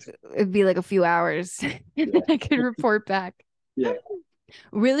 super crazy. it'd be like a few hours, and then Yeah, I could report back. yeah,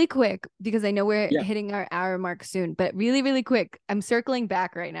 Really quick, because I know we're yeah, hitting our hour mark soon, but really, really quick, I'm circling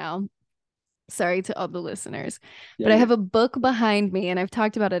back right now. Sorry to all the listeners, yeah. but I You're have a book behind me, and I've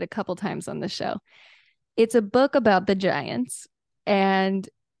talked about it a couple times on the show. It's a book about the giants, and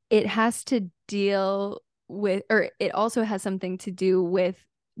it has to deal with, or it also has something to do with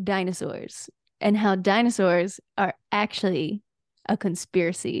dinosaurs and how dinosaurs are actually a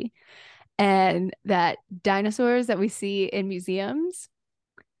conspiracy, and that dinosaurs that we see in museums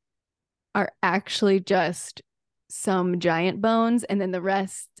are actually just some giant bones, and then the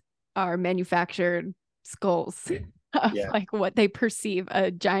rest are manufactured skulls of yeah. like what they perceive a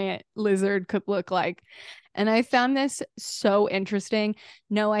giant lizard could look like. And I found this so interesting.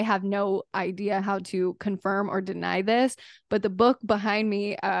 No, I have no idea how to confirm or deny this, but the book behind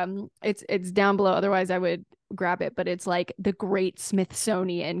me, it's down below. Otherwise, I would grab it. But it's like the Great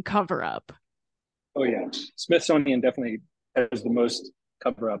Smithsonian cover up. Oh yeah. Smithsonian definitely has the most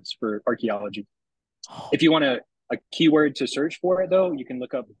cover ups for archaeology. If you want a keyword to search for it, though, you can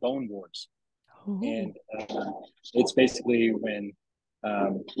look up bone wars. Oh, And it's basically when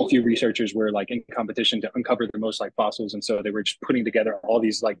a few researchers were like in competition to uncover the most like fossils. And so they were just putting together all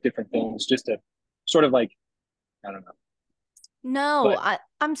these like different things just to sort of like, I don't know. no, But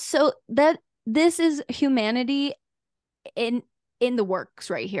I'm so that this is humanity in in the works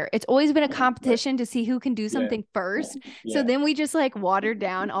right here. It's always been a competition to see who can do something first. So then we just like water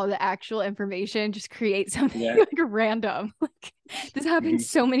down all the actual information, just create something like random. Like this happens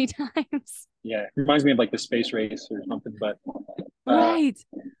so many times. Yeah, it reminds me of like the space race or something. But right.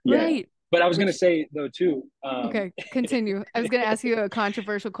 But I was gonna say though too. Okay, continue. I was gonna ask you a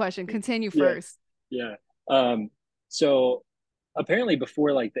controversial question. Continue first. Yeah. So apparently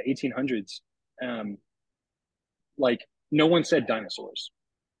before like the 1800s, like no one said dinosaurs.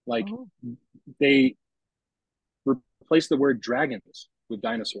 Like they replaced the word dragons with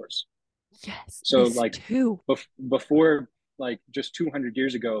dinosaurs. Yes. So like before like just 200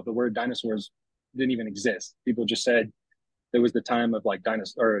 years ago, the word dinosaurs didn't even exist. People just said there was the time of like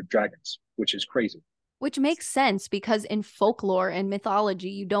dinosaur or dragons, which is crazy. Which makes sense because in folklore and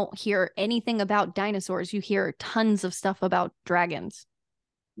mythology, you don't hear anything about dinosaurs. You hear tons of stuff about dragons.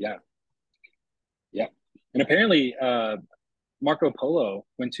 Yeah. And apparently Marco Polo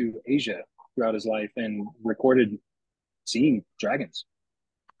went to Asia throughout his life and recorded seeing dragons.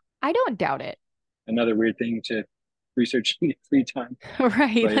 I don't doubt it. Another weird thing to research in your free time.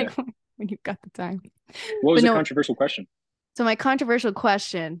 Right. But like when you've got the time. What was the controversial question? So my controversial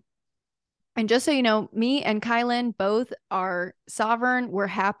question, and just so you know, me and Kylan both are sovereign. We're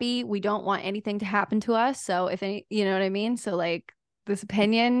happy. We don't want anything to happen to us. So if any, you know what I mean? So like this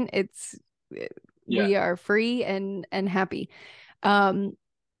opinion, we are free and happy. Kubrick,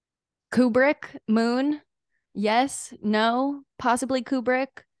 moon, yes, no, possibly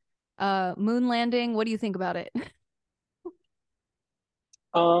Kubrick. Moon landing, what do you think about it?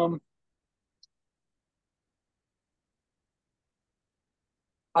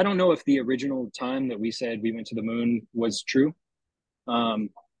 I don't know if the original time that we said we went to the moon was true. I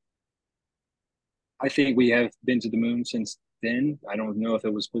think we have been to the moon since then. I don't know if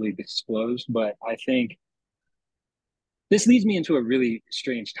it was fully disclosed, but I think this leads me into a really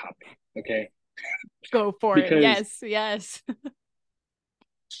strange topic. Okay. Go for it. Yes.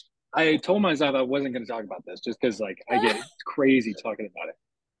 I told myself I wasn't going to talk about this just because like I get crazy talking about it.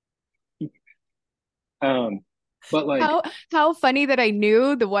 But like how funny that I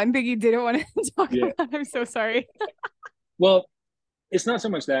knew the one thing you didn't want to talk about. I'm so sorry. Well, it's not so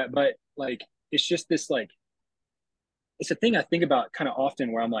much that, but like it's just this like it's a thing I think about kind of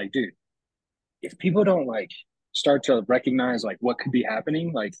often where I'm like, dude, if people don't like start to recognize like what could be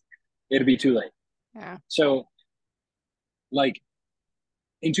happening, like it'll be too late. Yeah. So like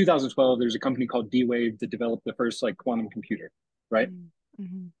in 2012, there's a company called D-Wave that developed the first like quantum computer, right?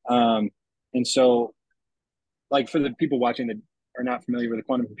 Mm-hmm. And so like for the people watching that are not familiar with a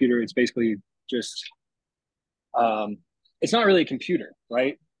quantum computer, it's basically just it's not really a computer,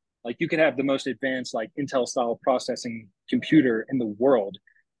 right? Like you could have the most advanced like Intel style processing computer in the world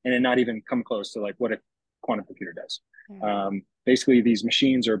and it not even come close to like what a quantum computer does. Basically these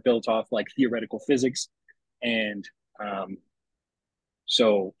machines are built off like theoretical physics and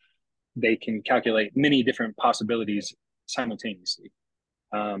so they can calculate many different possibilities simultaneously.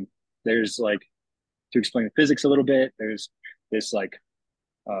 There's like, to explain the physics a little bit, there's this like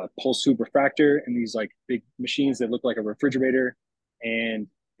pulse tube refractor and these like big machines that look like a refrigerator. And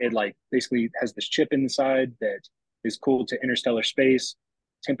it like basically has this chip inside that is cooled to interstellar space.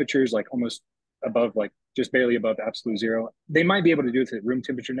 Temperatures like almost above, like just barely above absolute zero. They might be able to do it at room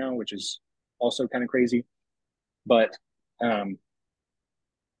temperature now, which is also kind of crazy. But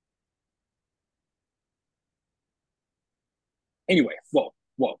anyway, whoa.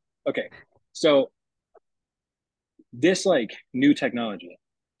 Okay. So this like new technology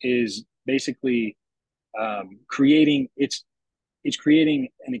is basically creating it's creating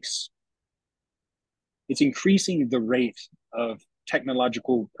it's increasing the rate of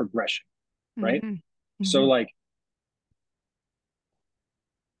technological progression, right? Mm-hmm. So like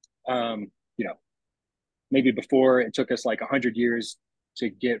you know, maybe before it took us like 100 years to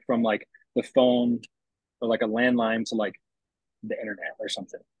get from like the phone or like a landline to like the internet or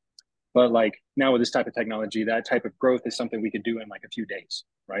something. But like now with this type of technology, that type of growth is something we could do in like a few days,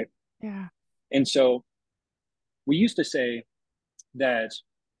 right? Yeah. And so we used to say that,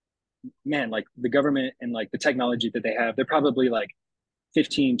 man, like the government and like the technology that they have, they're probably like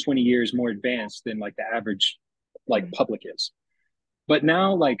 15, 20 years more advanced than like the average like public is. But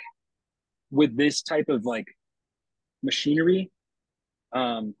now like with this type of like machinery,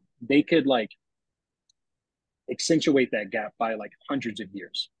 they could like accentuate that gap by like hundreds of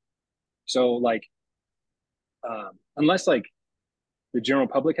years. So like unless like the general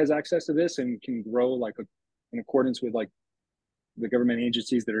public has access to this and can grow like in accordance with like the government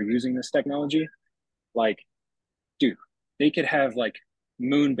agencies that are using this technology, like dude, they could have like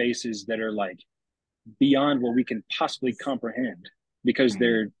moon bases that are like beyond what we can possibly comprehend because Right.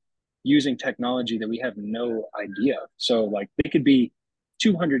 they're using technology that we have no idea. So like they could be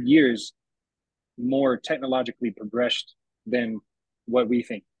 200 years more technologically progressed than what we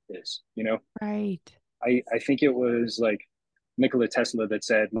think is, you know? Right. I think it was like Nikola Tesla that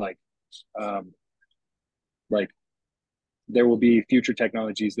said um like there will be future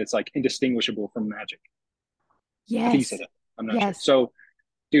technologies that's like indistinguishable from magic. I think he said Yes. that. I'm not sure. Yes. So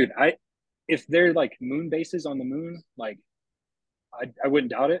dude, I if they're like moon bases on the moon, like I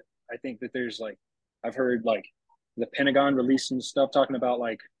wouldn't doubt it. I think that there's like I've heard like the Pentagon released some stuff talking about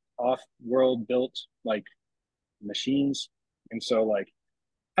like off-world built like machines, and so like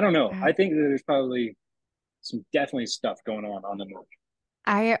I don't know. I think that there's probably some definitely stuff going on the moon.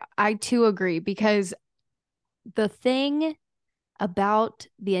 I too agree because the thing about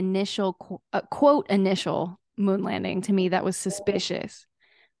the initial quote initial moon landing to me that was suspicious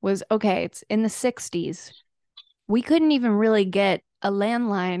was okay, it's in the 60s. We couldn't even really get a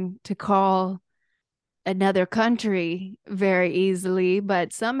landline to call another country very easily,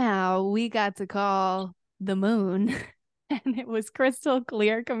 but somehow we got to call the moon and it was crystal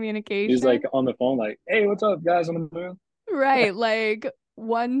clear He's like communication. on the phone, like, "Hey, what's up, guys on the moon?" Right. Like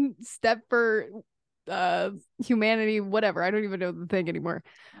one step for uh humanity, whatever. I don't even know the thing anymore.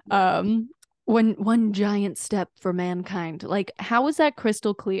 Yeah. Um one giant step for mankind. Like how was that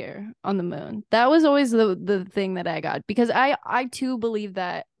crystal clear on the moon? That was always the thing that I got because I too believe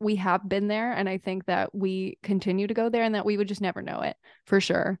that we have been there and I think that we continue to go there and that we would just never know it for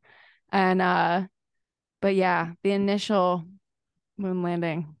sure. And but yeah, the initial moon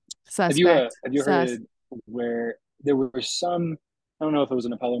landing suspect Have you sus. heard where there were some? I don't know if it was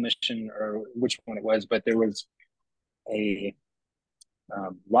an Apollo mission or which one it was, but there was a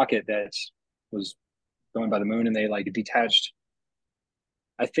rocket that was going by the moon, and they like detached.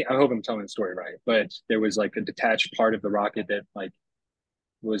 I hope I'm telling the story right, but there was like a detached part of the rocket that like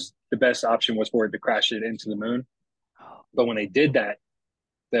was the best option was for it to crash it into the moon. But when they did that,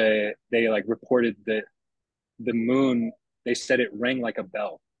 they like reported that the moon, they said it rang like a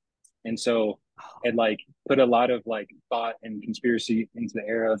bell, and so it like put a lot of like thought and conspiracy into the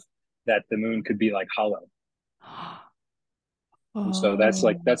air of that the moon could be like hollow, and so Oh,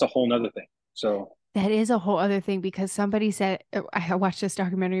 that's a whole nother thing. So that is a whole other thing because somebody said, I watched this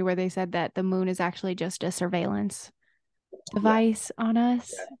documentary where they said that the moon is actually just a surveillance yeah, device on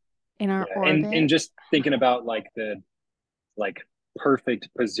us yeah, in our yeah, and orbit. just thinking about like the like perfect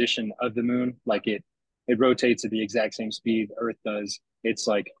position of the moon, like it rotates at the exact same speed Earth does. It's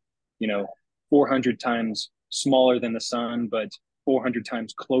like, you know, 400 times smaller than the sun, but 400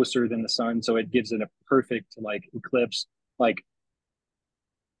 times closer than the sun. So it gives it a perfect like eclipse. Like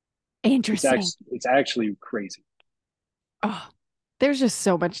Interesting. it's actually crazy. Oh, there's just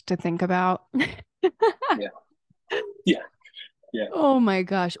so much to think about. Yeah. Yeah. Yeah. Oh my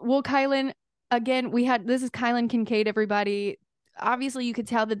gosh. Well, Kylan, again, this is Kylan Kincaid, everybody. Obviously, you could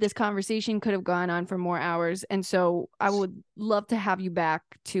tell that this conversation could have gone on for more hours. And so I would love to have you back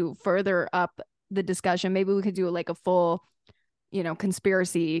to further up the discussion. Maybe we could do like a full,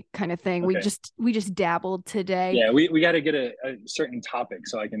 conspiracy kind of thing. We Okay. just dabbled today. Yeah. We got to get a certain topic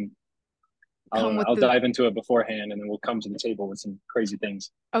so I can, Come with I'll the dive into it beforehand and then we'll come to the table with some crazy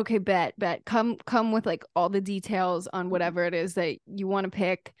things. okay, bet. Come with like all the details on whatever it is that you want to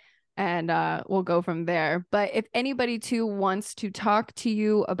pick and we'll go from there. But if anybody too wants to talk to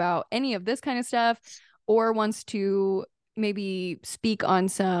you about any of this kind of stuff or wants to maybe speak on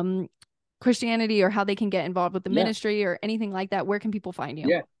some Christianity or how they can get involved with the Yeah. ministry or anything like that, where can people find you?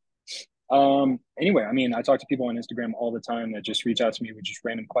 Yeah. Anyway, I mean, I talk to people on Instagram all the time that just reach out to me with just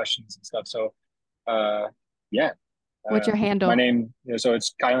random questions and stuff. So, uh, yeah, What's your my handle? name, so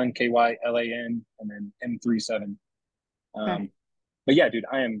it's Kylan, Kylan, and then M37. Okay. Um, but yeah, dude,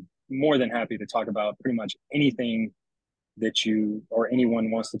 I am more than happy to talk about pretty much anything that you or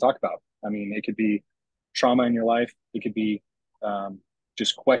anyone wants to talk about. I mean, it could be trauma in your life. It could be,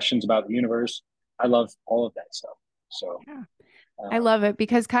 just questions about the universe. I love all of that stuff. So, Yeah. I um, love it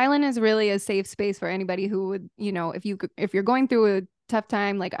because Kylan is really a safe space for anybody who would, if you're going through a tough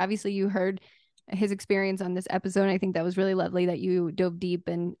time, like obviously you heard his experience on this episode. And I think that was really lovely that you dove deep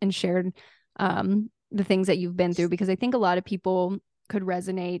and shared the things that you've been through because I think a lot of people could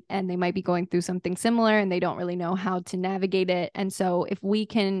resonate and they might be going through something similar and they don't really know how to navigate it. And so if we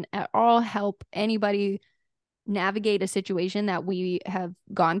can at all help anybody navigate a situation that we have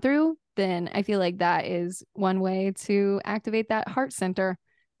gone through, then I feel like that is one way to activate that heart center,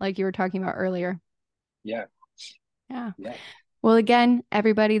 like you were talking about earlier. yeah, Yeah. yeah, Well, again,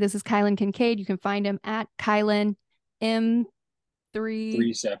 everybody, this is Kylan Kincaid. You can find him at Kylan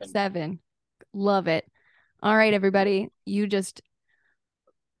three seven. M37. Love it. All right, everybody. You just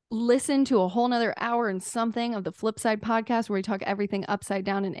listen to a whole nother hour and something of the Flip Side podcast where we talk everything upside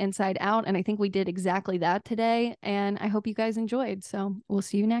down and inside out. And I think we did exactly that today. And I hope you guys enjoyed. So we'll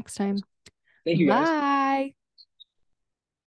see you next time. Thank you, guys. Bye.